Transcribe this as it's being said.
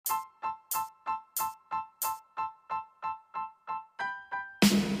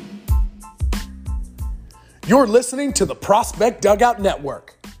You're listening to the Prospect Dugout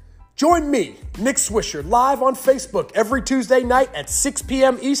Network. Join me, Nick Swisher, live on Facebook every Tuesday night at 6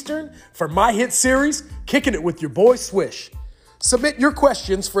 p.m. Eastern for my hit series, Kicking It With Your Boy Swish. Submit your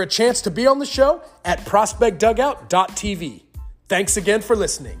questions for a chance to be on the show at prospectdugout.tv. Thanks again for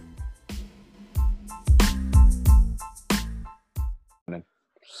listening.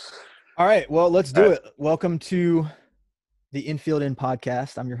 All right, well, let's do it. Welcome to the Infield In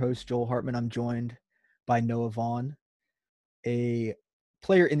podcast. I'm your host, Joel Hartman. I'm joined by Noah Vaughn, a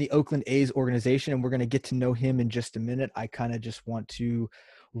player in the Oakland A's organization, and we're going to get to know him in just a minute. I kind of just want to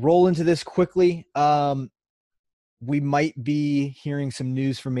roll into this quickly. We might be hearing some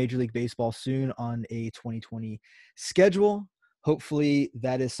news from Major League Baseball soon on a 2020 schedule. Hopefully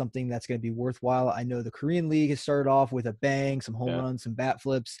that is something that's going to be worthwhile. I know the Korean League has started off with a bang, some home runs, some bat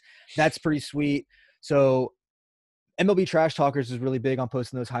flips. That's pretty sweet. So MLB Trash Talkers is really big on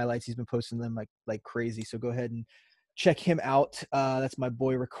posting those highlights. He's been posting them like crazy. So go ahead and check him out. That's my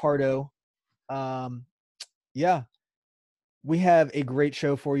boy Ricardo. Yeah, we have a great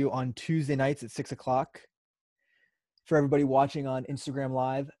show for you on Tuesday nights at 6 o'clock. For everybody watching on Instagram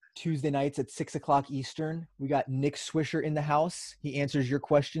Live, Tuesday nights at 6 o'clock Eastern, we got Nick Swisher in the house. He answers your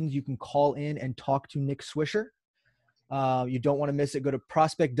questions. You can call in and talk to Nick Swisher. You don't want to miss it. Go to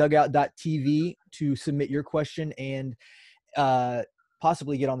prospectdugout.tv to submit your question and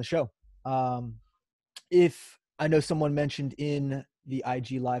possibly get on the show. If I know someone mentioned in the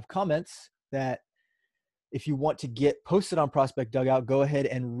IG Live comments that if you want to get posted on Prospect Dugout, go ahead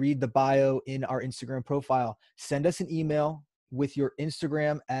and read the bio in our Instagram profile. Send us an email with your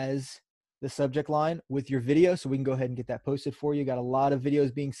Instagram as the subject line with your video so we can go ahead and get that posted for you. Got a lot of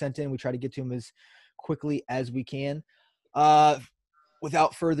videos being sent in. We try to get to them as quickly as we can.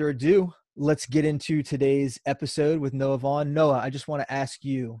 Without further ado, let's get into today's episode with Noah Vaughn. Noah, I just want to ask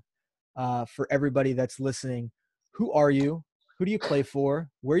you, for everybody that's listening, who are you? Who do you play for?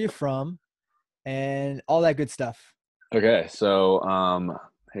 Where are you from? And all that good stuff. Okay, so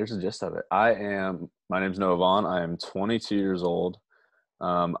here's the gist of it. My name's Noah Vaughn. I am 22 years old.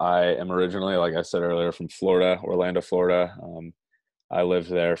 I am originally, like I said earlier, from Florida, Orlando, Florida. I lived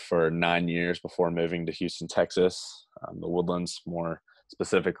there for 9 years before moving to Houston, Texas, the Woodlands more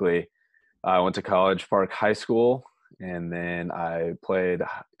specifically. I went to College Park High School, and then I played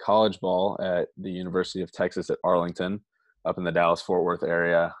college ball at the University of Texas at Arlington up in the Dallas-Fort Worth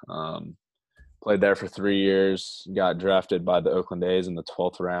area. Played there for 3 years, got drafted by the Oakland A's in the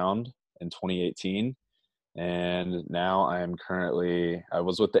 12th round in 2018. And now I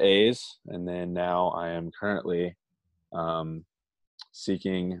was with the A's, and then now I am currently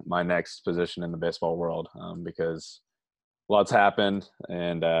seeking my next position in the baseball world because lots happened.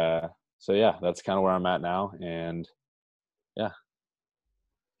 And so, yeah, that's kind of where I'm at now. And, yeah.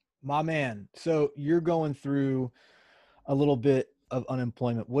 My man, so you're going through a little bit of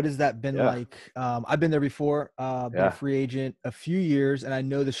unemployment. What has that been like? I've been there before, been a free agent a few years, and I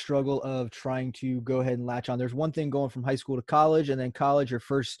know the struggle of trying to go ahead and latch on. There's one thing going from high school to college, and then college, your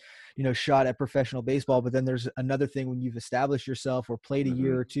first, shot at professional baseball. But then there's another thing when you've established yourself or played a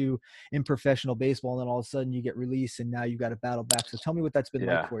year or two in professional baseball, and then all of a sudden you get released and now you got to battle back. So tell me what that's been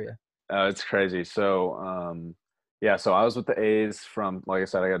like for you. It's crazy. So, so I was with the A's from, like I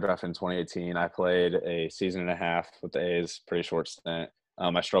said, I got drafted in 2018. I played a season and a half with the A's, pretty short stint.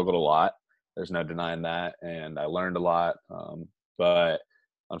 I struggled a lot. There's no denying that. And I learned a lot. But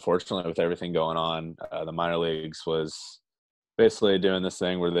unfortunately, with everything going on, the minor leagues was basically doing this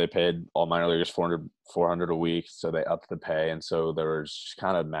thing where they paid all minor leaguers $400 a week. So they upped the pay. And so there was just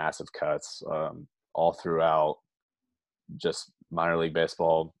kind of massive cuts all throughout just minor league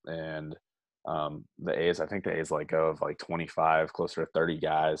baseball. And the A's, I think the A's let go of like 25, closer to 30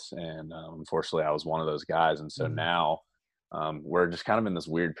 guys. And unfortunately, I was one of those guys. And so now we're just kind of in this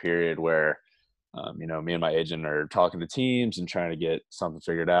weird period where, me and my agent are talking to teams and trying to get something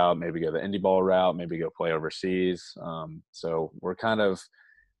figured out, maybe go the indie ball route, maybe go play overseas. So we're kind of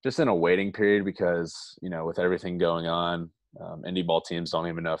just in a waiting period because, with everything going on, indie ball teams don't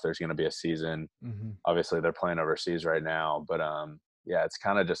even know if there's going to be a season. Obviously, they're playing overseas right now. But, it's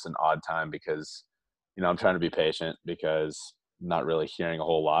kind of just an odd time because, I'm trying to be patient because I'm not really hearing a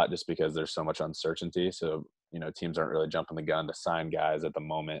whole lot just because there's so much uncertainty. So, teams aren't really jumping the gun to sign guys at the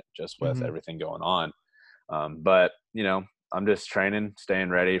moment just with everything going on. But, I'm just training, staying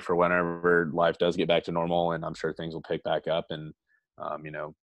ready for whenever life does get back to normal, and I'm sure things will pick back up. And,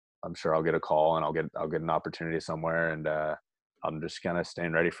 I'm sure I'll get a call and I'll get an opportunity somewhere, and I'm just kind of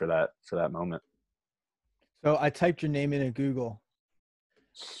staying ready for that moment. So I typed your name in at Google,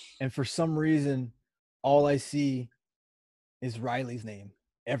 and for some reason, all I see is Riley's name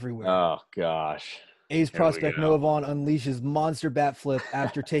everywhere. Oh gosh. A's Here we prospect go. Noah Vaughn unleashes monster bat flip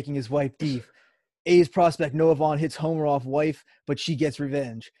after taking his wife deep. A's prospect Noah Vaughn hits homer off wife, but she gets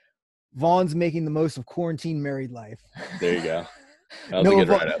revenge. Vaughn's making the most of quarantine married life. There you go. That was a good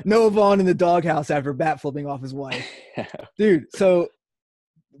write-up. Noah Vaughn in the doghouse after bat flipping off his wife. Dude, so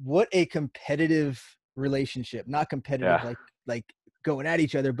what a competitive relationship. Not competitive like going at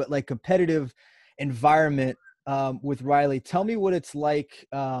each other, but like competitive environment with Riley. Tell me what it's like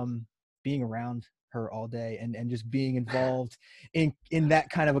being around her all day and just being involved in that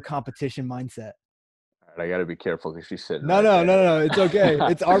kind of a competition mindset. All right, I got to be careful because she's sitting. No, it's okay.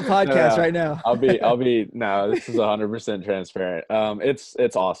 It's our podcast right now. I'll be. No, this is 100% transparent.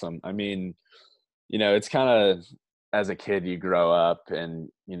 It's awesome. I mean, it's kind of, as a kid, you grow up and,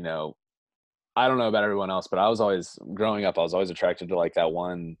 I don't know about everyone else, but growing up, I was always attracted to like that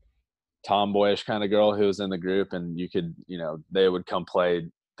one tomboyish kind of girl who was in the group, and you could, they would come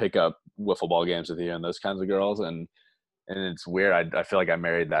pick up wiffle ball games with you and those kinds of girls. And it's weird. I feel like I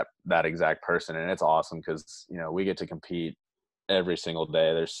married that exact person, and it's awesome because, we get to compete every single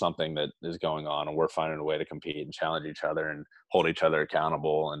day. There's something that is going on, and we're finding a way to compete and challenge each other and hold each other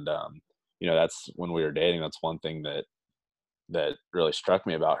accountable. And, that's when we were dating. That's one thing that really struck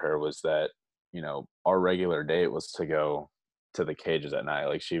me about her was that, our regular date was to go to the cages at night.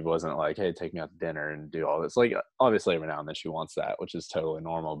 Like, she wasn't like, hey, take me out to dinner and do all this. Like, obviously every now and then she wants that, which is totally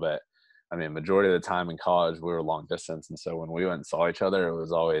normal. But I mean, majority of the time in college, we were long distance. And so when we went and saw each other, it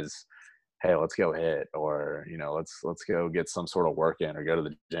was always, hey, let's go hit, or, let's go get some sort of work in or go to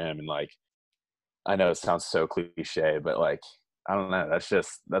the gym. And like, I know it sounds so cliche, but like, I don't know.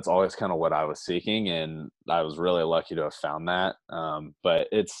 That's always kind of what I was seeking. And I was really lucky to have found that. But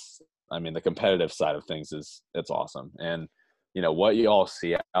the competitive side of things it's awesome. And, what you all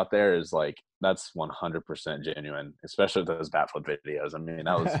see out there is like, that's 100% genuine, especially those bat flip videos. I mean,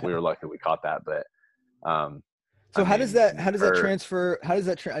 we were lucky we caught that, but, so how does that transfer?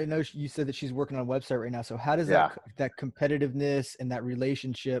 I know you said that she's working on a website right now. So how does that competitiveness and that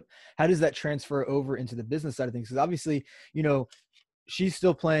relationship, how does that transfer over into the business side of things? Because obviously, she's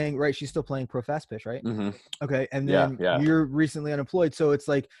still playing, right? She's still playing pro fast pitch, right? Mm-hmm. Okay. And then you're recently unemployed. So it's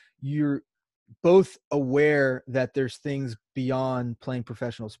like you're both aware that there's things beyond playing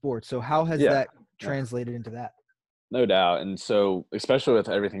professional sports. So how has that translated into that? No doubt. And so, especially with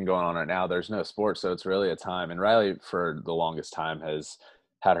everything going on right now, there's no sports. So it's really a time. And Riley, for the longest time, has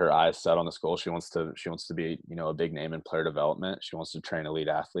had her eyes set on the school. She wants to be, a big name in player development. She wants to train elite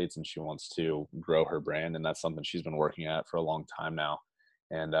athletes, and she wants to grow her brand. And that's something she's been working at for a long time now.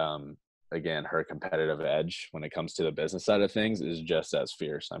 And, again, her competitive edge when it comes to the business side of things is just as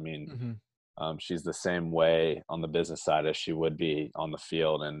fierce. I mean, she's the same way on the business side as she would be on the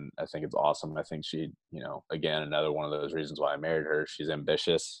field. And I think it's awesome. I think she, again, another one of those reasons why I married her. She's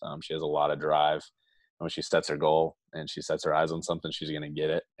ambitious. She has a lot of drive. And when she sets her goal and she sets her eyes on something, she's going to get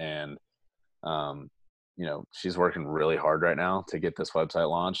it. And, she's working really hard right now to get this website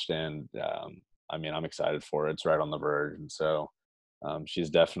launched. And, I'm excited for it. It's right on the verge. And so, she's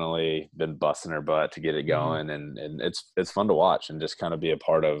definitely been busting her butt to get it going. And it's fun to watch and just kind of be a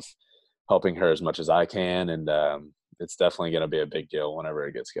part of helping her as much as I can. And it's definitely going to be a big deal whenever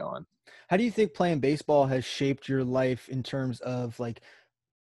it gets going. How do you think playing baseball has shaped your life in terms of like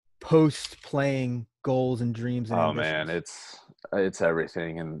post-playing goals and dreams? And ambitions? Man, it's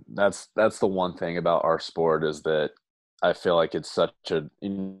everything. And that's the one thing about our sport is that I feel like it's such a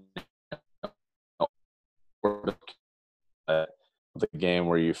the game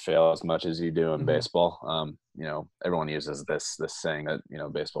where you fail as much as you do in baseball. Everyone uses this saying that,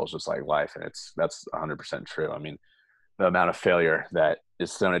 baseball is just like life, and that's 100% true. I mean, the amount of failure that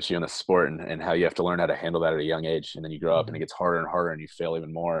is thrown at you in the sport and how you have to learn how to handle that at a young age. And then you grow up and it gets harder and harder and you fail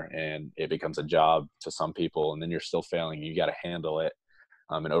even more, and it becomes a job to some people, and then you're still failing. You got to handle it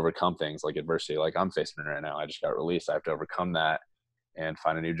and overcome things like adversity, like I'm facing right now. I just got released. I have to overcome that and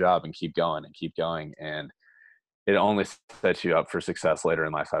find a new job and keep going and keep going. And it only sets you up for success later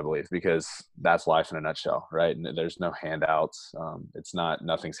in life, I believe, because that's life in a nutshell, right? And there's no handouts.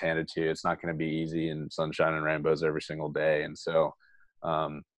 Nothing's handed to you. It's not going to be easy and sunshine and rainbows every single day. And so,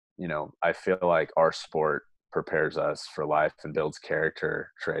 I feel like our sport prepares us for life and builds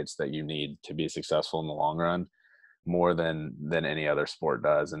character traits that you need to be successful in the long run more than any other sport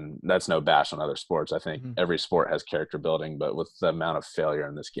does. And that's no bash on other sports. I think every sport has character building, but with the amount of failure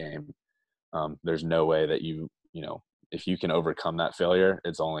in this game, there's no way that if you can overcome that failure,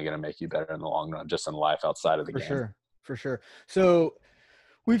 it's only going to make you better in the long run, just in life outside of the game. For sure. So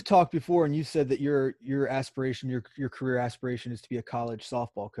we've talked before, and you said that your aspiration, your career aspiration is to be a college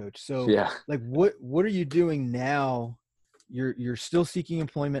softball coach. So like what are you doing now? You're still seeking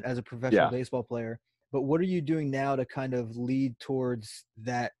employment as a professional baseball player, but what are you doing now to kind of lead towards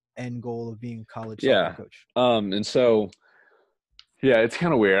that end goal of being a college Yeah. softball coach? And so, yeah, it's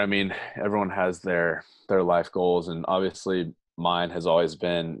kind of weird. I mean, everyone has their life goals, and obviously mine has always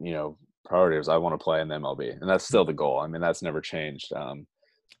been, priority is I want to play in the MLB, and that's still the goal. I mean, that's never changed.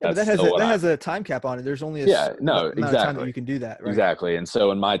 Yeah, but That's still what that I'm. has a time cap on it. There's only a Yeah, certain no, amount of time that exactly. you can do that, right? Exactly. And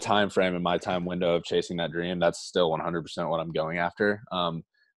so in my time frame and my time window of chasing that dream, that's still 100% what I'm going after.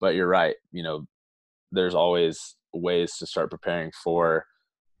 But you're right. There's always ways to start preparing for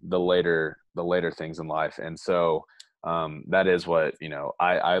the later things in life. And so that is what,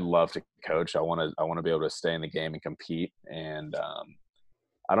 I love to coach. I want to be able to stay in the game and compete. And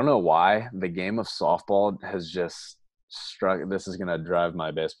I don't know why the game of softball has just struck. This is going to drive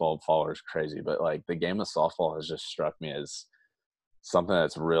my baseball followers crazy, but like the game of softball has just struck me as something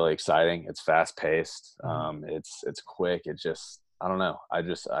that's really exciting. It's fast paced. It's quick. It just, I don't know.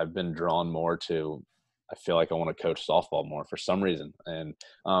 I've been drawn more to, I feel like I want to coach softball more for some reason. And,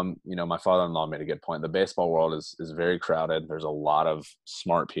 my father-in-law made a good point. The baseball world is very crowded. There's a lot of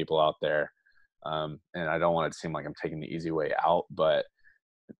smart people out there. And I don't want it to seem like I'm taking the easy way out, but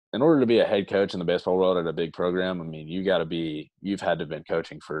in order to be a head coach in the baseball world at a big program, I mean, you've had to have been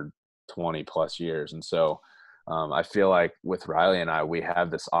coaching for 20 plus years. And so I feel like with Riley and I, we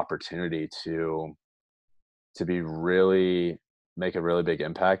have this opportunity to be really make a really big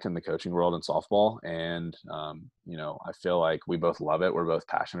impact in the coaching world in softball. And, I feel like we both love it. We're both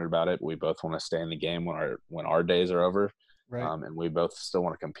passionate about it. We both want to stay in the game when our days are over. Right. And we both still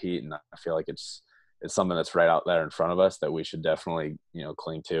want to compete. And I feel like it's something that's right out there in front of us that we should definitely,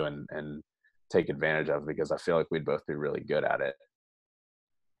 cling to and take advantage of, because I feel like we'd both be really good at it.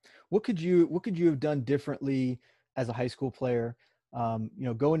 What could you have done differently as a high school player?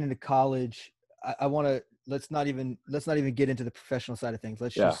 Going into college, I want to let's not even get into the professional side of things.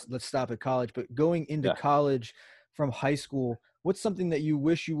 Let's stop at college. But going into college from high school, what's something that you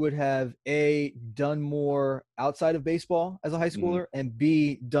wish you would have done more outside of baseball as a high schooler, and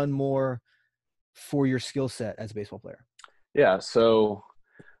B, done more for your skill set as a baseball player? Yeah. So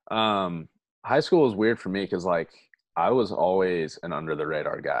high school was weird for me because like I was always an under the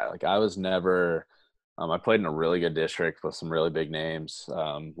radar guy. Like I was never I played in a really good district with some really big names.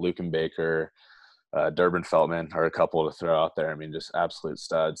 Luke and Baker, Durbin Feltman are a couple to throw out there. I mean, just absolute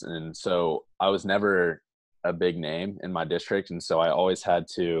studs. And so I was never a big name in my district. And so I always had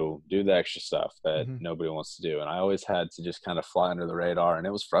to do the extra stuff that nobody wants to do. And I always had to just kind of fly under the radar. And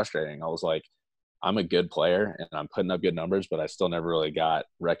it was frustrating. I was like, I'm a good player and I'm putting up good numbers, but I still never really got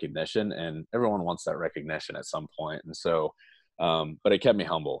recognition. And everyone wants that recognition at some point. And so, but it kept me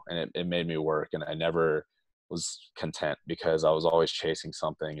humble and it made me work. And I never was content because I was always chasing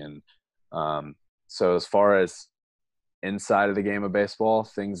something. And so as far as inside of the game of baseball,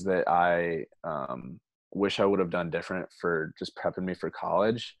 things that I wish I would have done different for just prepping me for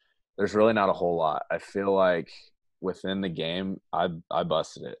college, there's really not a whole lot. I feel like within the game, I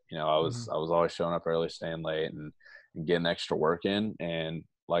busted it. I was always showing up early, staying late, and getting extra work in. And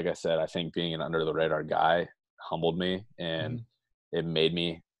like I said, I think being an under the radar guy humbled me, and it made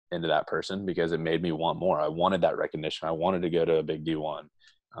me into that person because it made me want more. I wanted that recognition. I wanted to go to a big D1.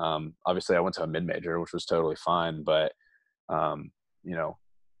 Obviously, I went to a mid major, which was totally fine, but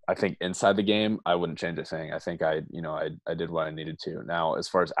I think inside the game, I wouldn't change a thing. I think I did what I needed to. Now, as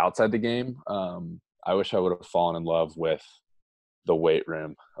far as outside the game, I wish I would have fallen in love with the weight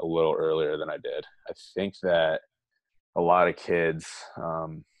room a little earlier than I did. I think that a lot of kids,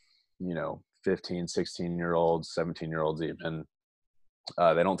 15, 16-year-olds, 17-year-olds even,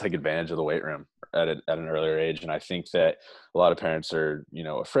 they don't take advantage of the weight room at an earlier age. And I think that a lot of parents are,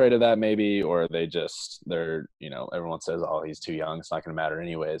 afraid of that maybe, or they're, everyone says, oh, he's too young, it's not going to matter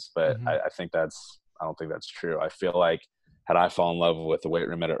anyways. But I don't think that's true. I feel like had I fallen in love with the weight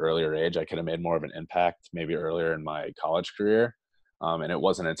room at an earlier age, I could have made more of an impact maybe earlier in my college career. And it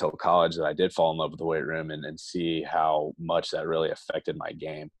wasn't until college that I did fall in love with the weight room and see how much that really affected my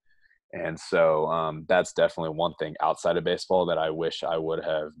game. And so that's definitely one thing outside of baseball that I wish I would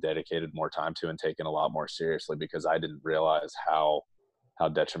have dedicated more time to and taken a lot more seriously, because I didn't realize how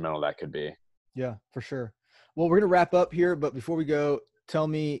detrimental that could be. Yeah, for sure. Well, we're going to wrap up here, but before we go, tell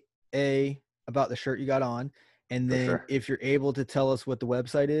me about the shirt you got on, and then if you're able to tell us what the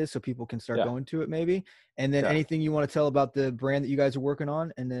website is so people can start going to it maybe, and then anything you want to tell about the brand that you guys are working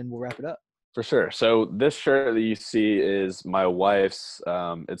on, and then we'll wrap it up. For sure. So this shirt that you see is my wife's.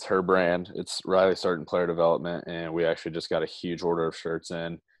 It's her brand. It's Riley Sarton Player Development, and we actually just got a huge order of shirts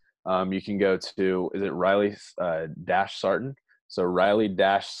in. You can go to, is it Riley Sarton? So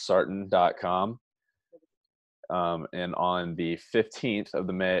Riley-Sarton.com. And on the 15th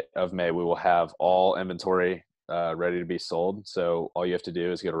of May, we will have all inventory ready to be sold. So all you have to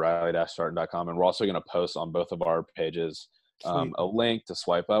do is go to riley-sarton.com, and we're also going to post on both of our pages a link to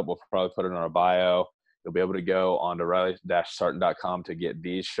swipe up. We'll probably put it in our bio. You'll be able to go on to riley-sarton.com to get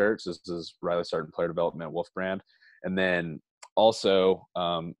these shirts. This is Riley Sarton Player Development Wolf brand. And then also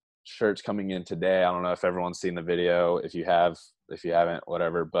shirts coming in today. I don't know if everyone's seen the video. If you haven't,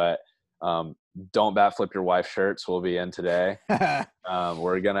 whatever. But don't bat flip your wife shirts will be in today.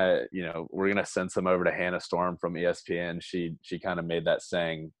 We're gonna send some over to Hannah Storm from ESPN. She kind of made that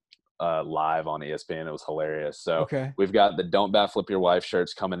saying live on ESPN. It was hilarious. So We've got the don't bat flip your wife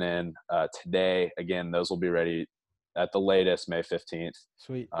shirts coming in today. Again, those will be ready at the latest May 15th.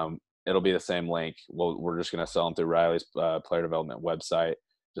 Sweet. It'll be the same link. We're just gonna sell them through Riley's player development website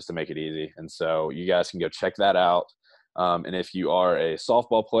just to make it easy. And so you guys can go check that out. And if you are a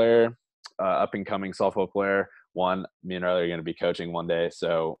softball player, up and coming softball player, me and Riley are going to be coaching one day.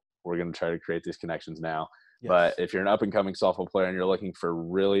 So we're going to try to create these connections now. Yes. But if you're an up and coming softball player and you're looking for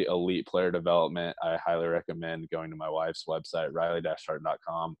really elite player development, I highly recommend going to my wife's website,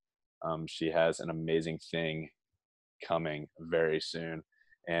 riley-sarton.com. She has an amazing thing coming very soon.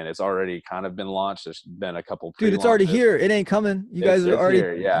 And it's already kind of been launched. There's been a couple. Dude, it's already here. It ain't coming. You guys are already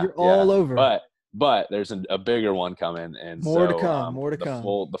here. Yeah, you're all over. But there's a bigger one coming, and more to come.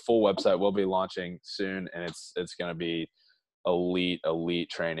 The full website will be launching soon, and it's going to be elite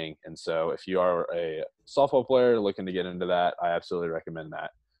training. And so if you are a softball player looking to get into that, I absolutely recommend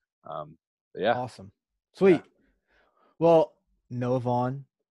that. Awesome, sweet. Yeah. Well, Noah Vaughn,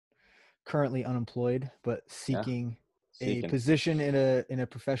 currently unemployed, but seeking a position in a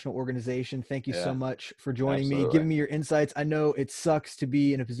professional organization. Thank you so much for joining me, giving me your insights. I know it sucks to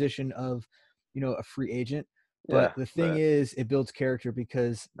be in a position of a free agent, but the thing is, it builds character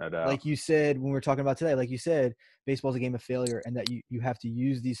because like you said, when we were talking about today, like you said, baseball's a game of failure, and that you have to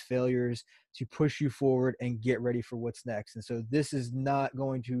use these failures to push you forward and get ready for what's next. And so this is not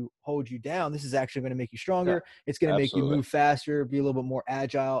going to hold you down. This is actually going to make you stronger. Yeah, it's going to make you move faster, be a little bit more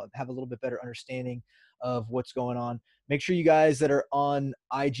agile, have a little bit better understanding of what's going on. Make sure you guys that are on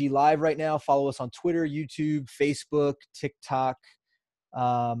IG Live right now, follow us on Twitter, YouTube, Facebook, TikTok,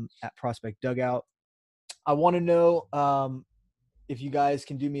 at Prospect Dugout. I want to know if you guys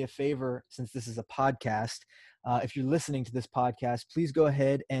can do me a favor, since this is a podcast. If you're listening to this podcast, please go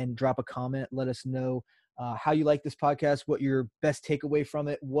ahead and drop a comment. Let us know how you like this podcast, what your best takeaway from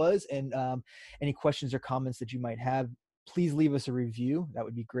it was, and any questions or comments that you might have. Please leave us a review. That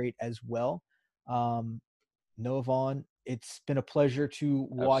would be great as well. Noah Vaughn, it's been a pleasure to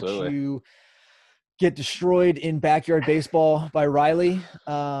watch you get destroyed in backyard baseball by Riley.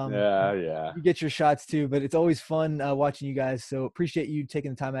 You get your shots too, but it's always fun watching you guys. So appreciate you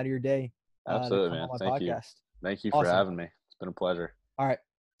taking the time out of your day. Absolutely, man. Thank you for having me. It's been a pleasure. All right.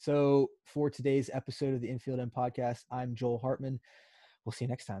 So for today's episode of the Infield End Podcast, I'm Joel Hartman. We'll see you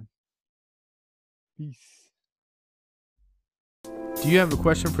next time. Peace. Do you have a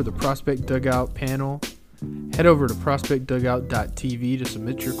question for the Prospect Dugout panel? Head over to prospectdugout.tv to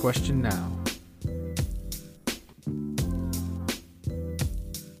submit your question now.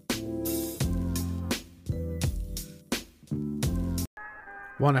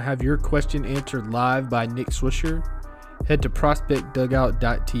 Want to have your question answered live by Nick Swisher? Head to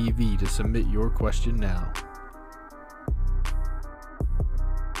prospectdugout.tv to submit your question now.